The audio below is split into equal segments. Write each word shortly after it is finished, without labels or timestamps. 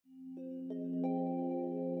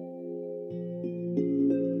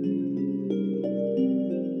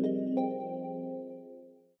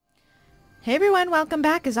Hey everyone, welcome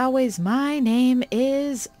back. As always, my name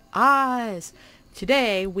is Oz.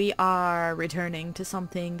 Today we are returning to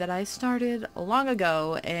something that I started long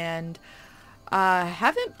ago and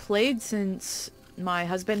haven't played since my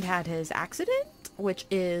husband had his accident, which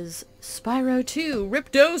is Spyro 2,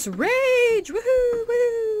 Ripto's Rage! Woohoo!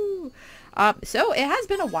 Woohoo! So it has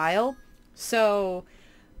been a while, so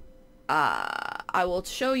I will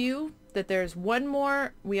show you that there's one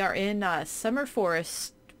more. We are in Summer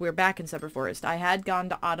Forest. We're back in Summer Forest. I had gone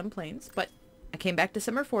to Autumn Plains, but I came back to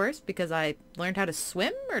Summer Forest because I learned how to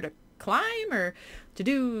swim or to climb or to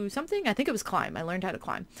do something. I think it was climb. I learned how to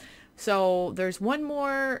climb. So there's one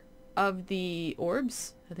more of the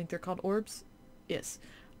orbs. I think they're called orbs. Yes.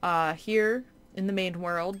 Here in the main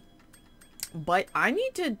world. But I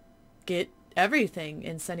need to get everything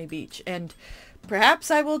in Sunny Beach. And perhaps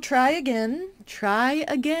I will try again. Try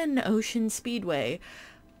again, Ocean Speedway.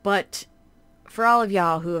 But for all of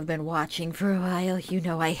y'all who have been watching for a while, you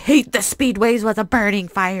know I hate the speedways with a burning,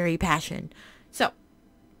 fiery passion. So,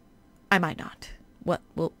 I might not.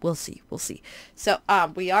 We'll see. We'll see. So,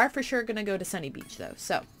 we are for sure gonna go to Sunny Beach, though.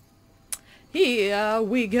 So, here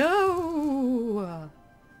we go.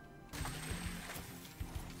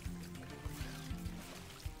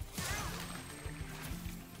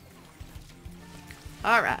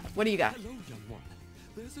 All right. What do you got? Hello, young one.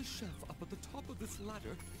 There's a chef up at the top of this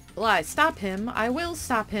ladder. Will I stop him? I will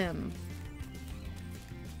stop him.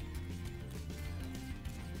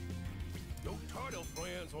 Your turtle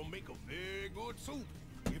friends will make a very good soup.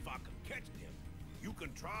 If I can catch them. You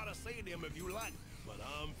can try to save them if you like, but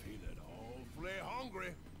I'm feeling awfully hungry.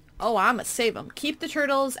 Oh, I'ma save him. Keep the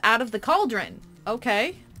turtles out of the cauldron.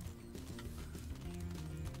 Okay.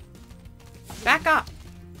 Back up.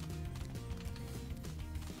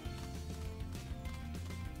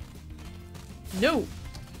 No.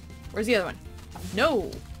 Where's the other one? No.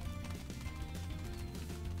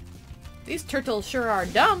 These turtles sure are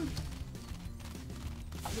dumb.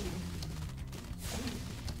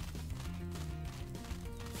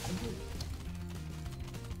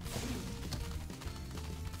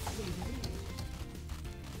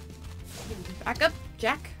 Back up,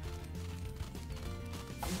 Jack.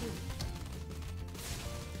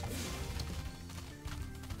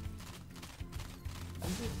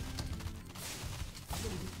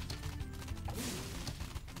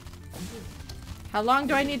 How long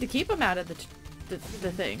do I need to keep him out of the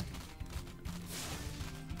thing?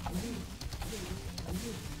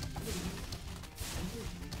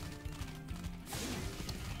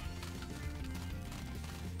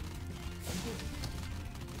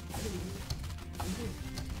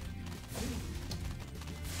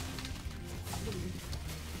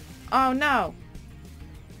 Oh no.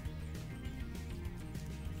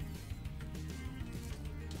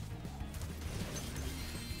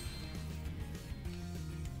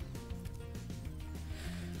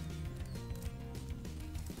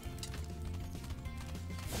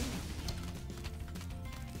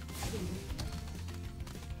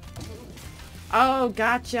 Oh,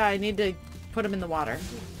 gotcha. I need to put him in the water.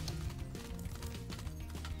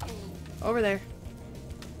 Over there.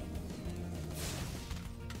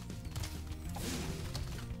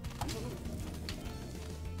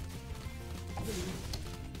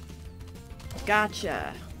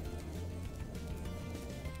 Gotcha.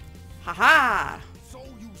 Haha! So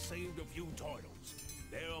you saved a few turtles.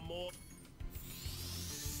 There are more.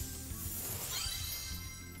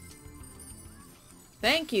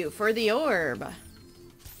 Thank you for the orb.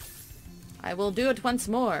 I will do it once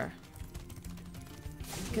more.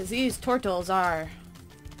 Because these turtles are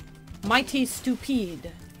mighty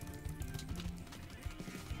stupid.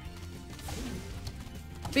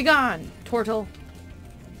 Begone, turtle.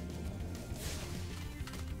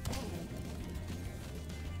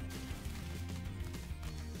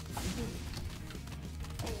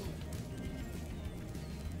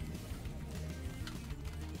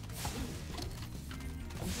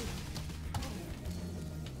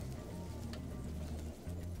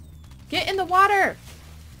 Get in the water!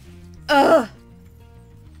 Ugh!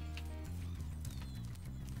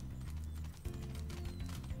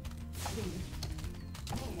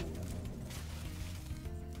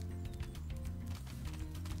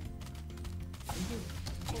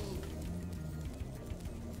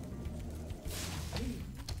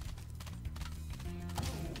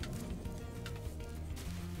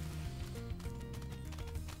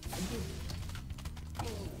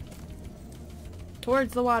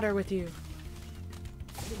 Towards the water with you.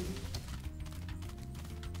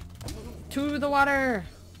 To the water!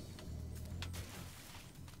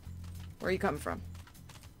 Where are you coming from?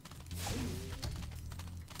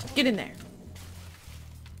 Get in there.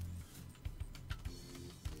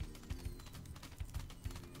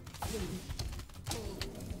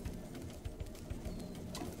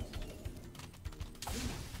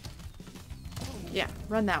 Yeah,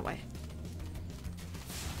 run that way.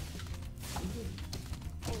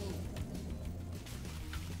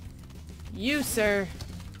 You, sir.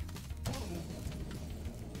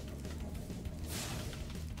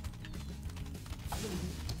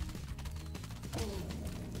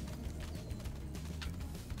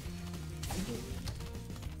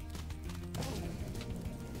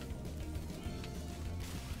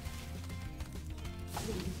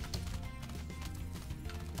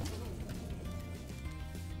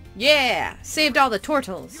 Yeah! Saved all the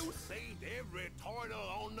turtles. You saved every turtle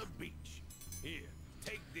on the beach. Here,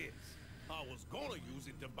 take this. I was gonna use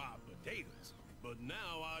it to buy potatoes, but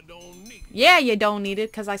now I don't need it. Yeah, you don't need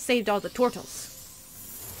it, because I saved all the turtles.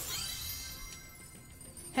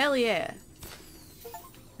 Hell yeah.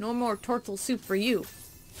 No more turtle soup for you.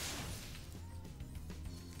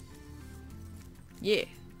 Yeah.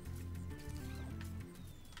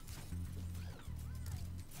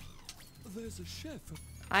 There's a chef.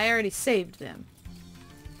 I already saved them.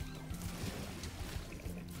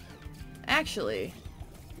 Actually,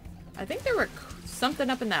 I think there were something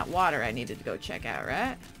up in that water I needed to go check out,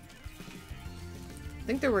 right? I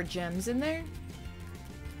think there were gems in there.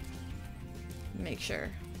 Make sure.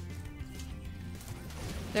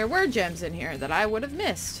 There were gems in here that I would have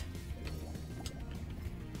missed.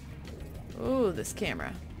 Ooh, this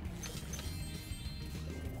camera.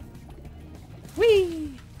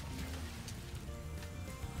 Whee!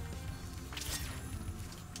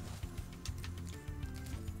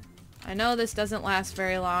 I know this doesn't last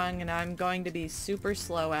very long, and I'm going to be super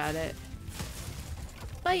slow at it.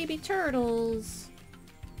 Baby turtles!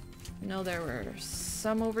 No, there were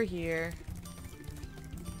some over here.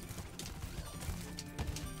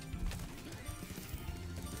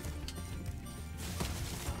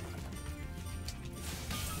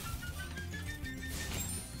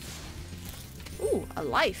 Ooh, a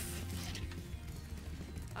life.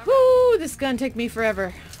 Whoo, this is gonna take me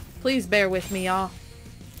forever. Please bear with me, y'all.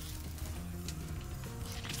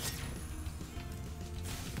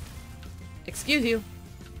 Excuse you.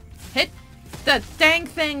 Hit the dang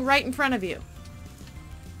thing right in front of you.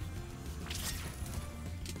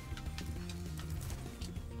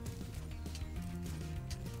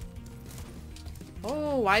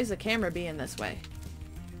 Oh, why is the camera being this way?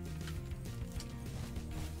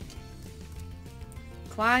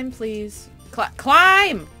 Climb, please.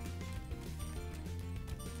 Climb!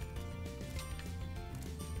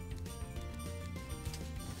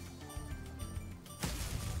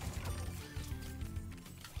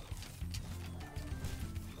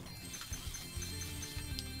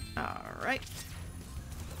 Alright.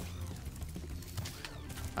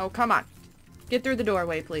 Oh, come on. Get through the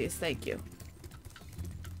doorway, please. Thank you.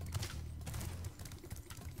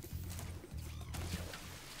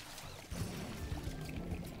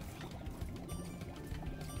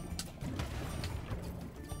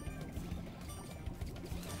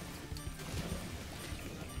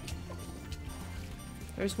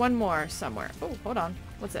 There's one more somewhere. Oh, hold on.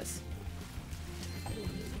 What's this?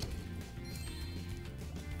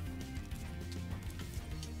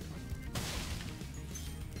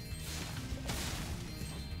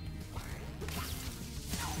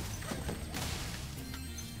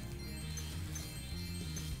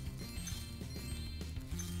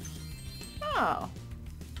 Oh.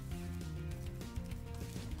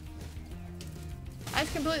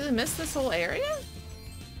 I've completely missed this whole area?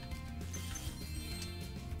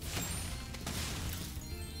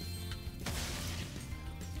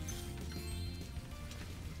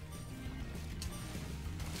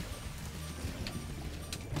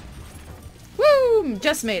 Woo!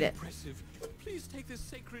 Just made it. Impressive. Please take this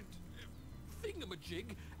sacred thingamajig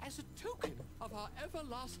as a token of our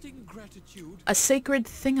everlasting gratitude. A sacred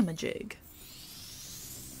thingamajig.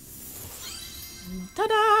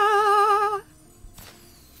 Ta-da!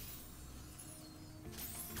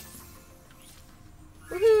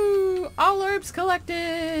 Woohoo! All orbs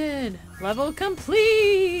collected! Level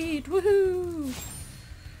complete! Woohoo!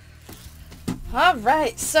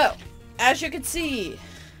 Alright, so, as you can see,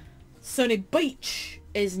 Sunny Beach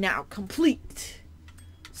is now complete.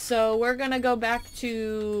 So we're gonna go back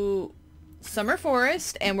to Summer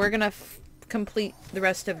Forest and we're gonna complete the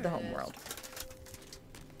rest of the homeworld.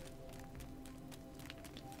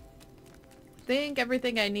 I think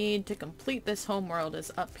everything I need to complete this homeworld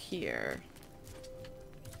is up here.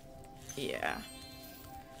 Yeah.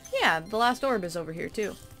 Yeah, the last orb is over here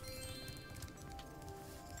too.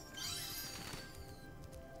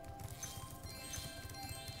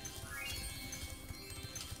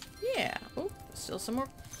 Yeah. Oh, still some more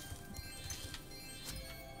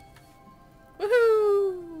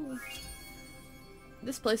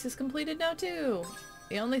This place is completed now too.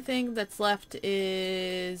 The only thing that's left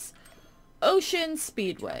is Ocean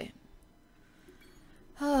Speedway.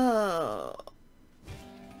 Oh.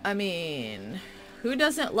 I mean, who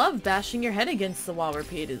doesn't love bashing your head against the wall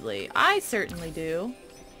repeatedly? I certainly do.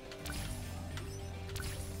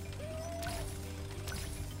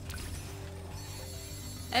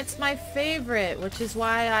 It's my favorite, which is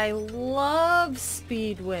why I love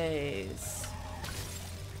speedways.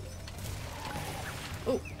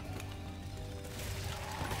 Oh.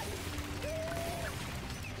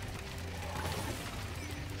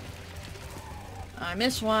 I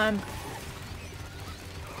missed one.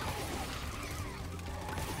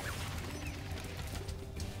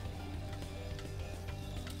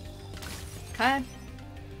 Okay.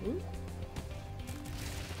 Ooh.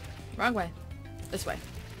 Wrong way. This way.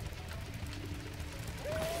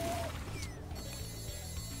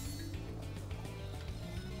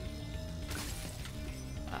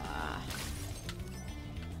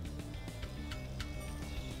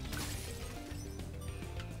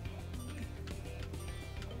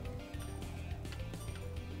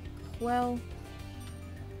 Well,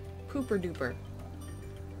 pooper duper.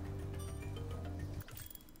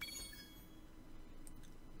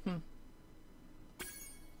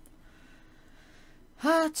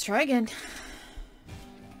 Let's try again.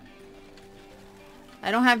 I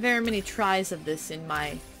don't have very many tries of this in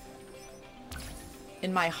my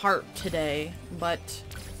heart today, but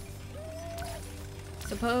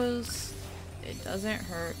suppose it doesn't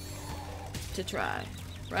hurt to try.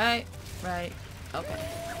 Right? Right. Okay.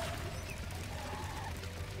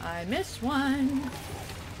 I missed one.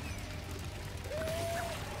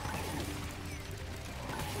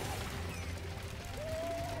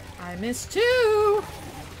 I missed two.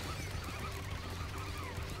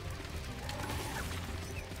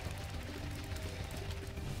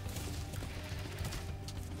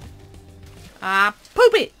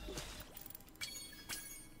 Poop it.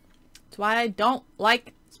 That's why I don't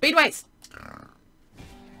like speedways.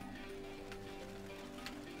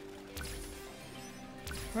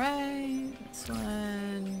 Right, this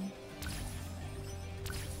one.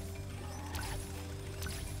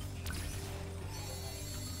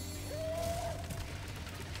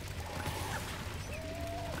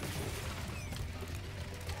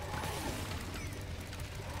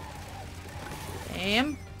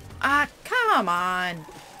 Damn. Ah, come on.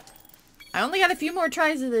 I only got a few more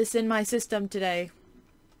tries of this in my system today.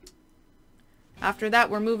 After that,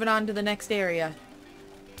 we're moving on to the next area.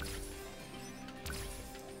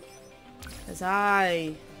 Because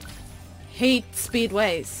I hate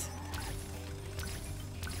speedways.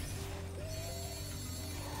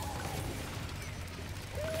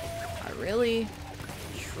 I really,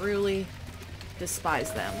 truly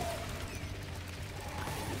despise them.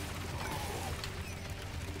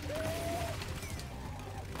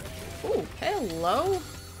 Ooh, hello.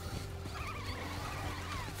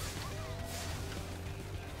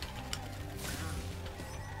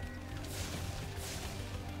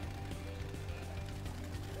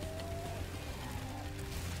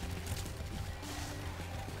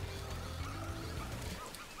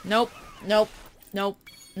 Nope. Nope. Nope.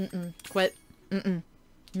 Mm-mm. Quit. Mm-mm.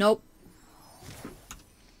 Nope.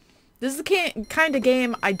 This is the kind of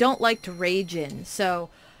game I don't like to rage in, so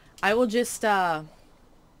I will just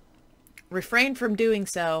refrain from doing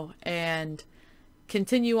so and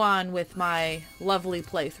continue on with my lovely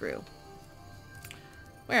playthrough.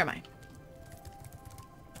 Where am I?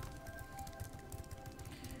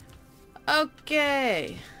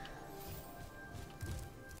 Okay.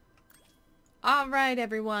 Alright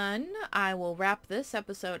everyone, I will wrap this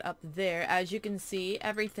episode up there. As you can see,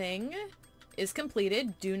 everything is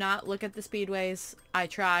completed. Do not look at the speedways. I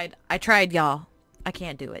tried, y'all. I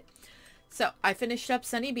can't do it. So, I finished up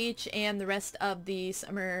Sunny Beach and the rest of the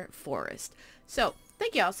Summer Forest. So,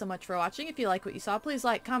 thank you all so much for watching. If you like what you saw, please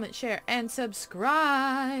like, comment, share, and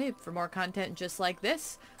subscribe for more content just like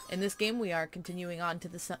this. In this game, we are continuing on to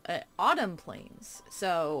the Autumn Plains.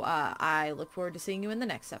 So, I look forward to seeing you in the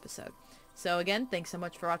next episode. So again, thanks so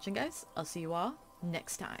much for watching, guys. I'll see you all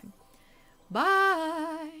next time.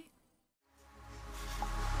 Bye!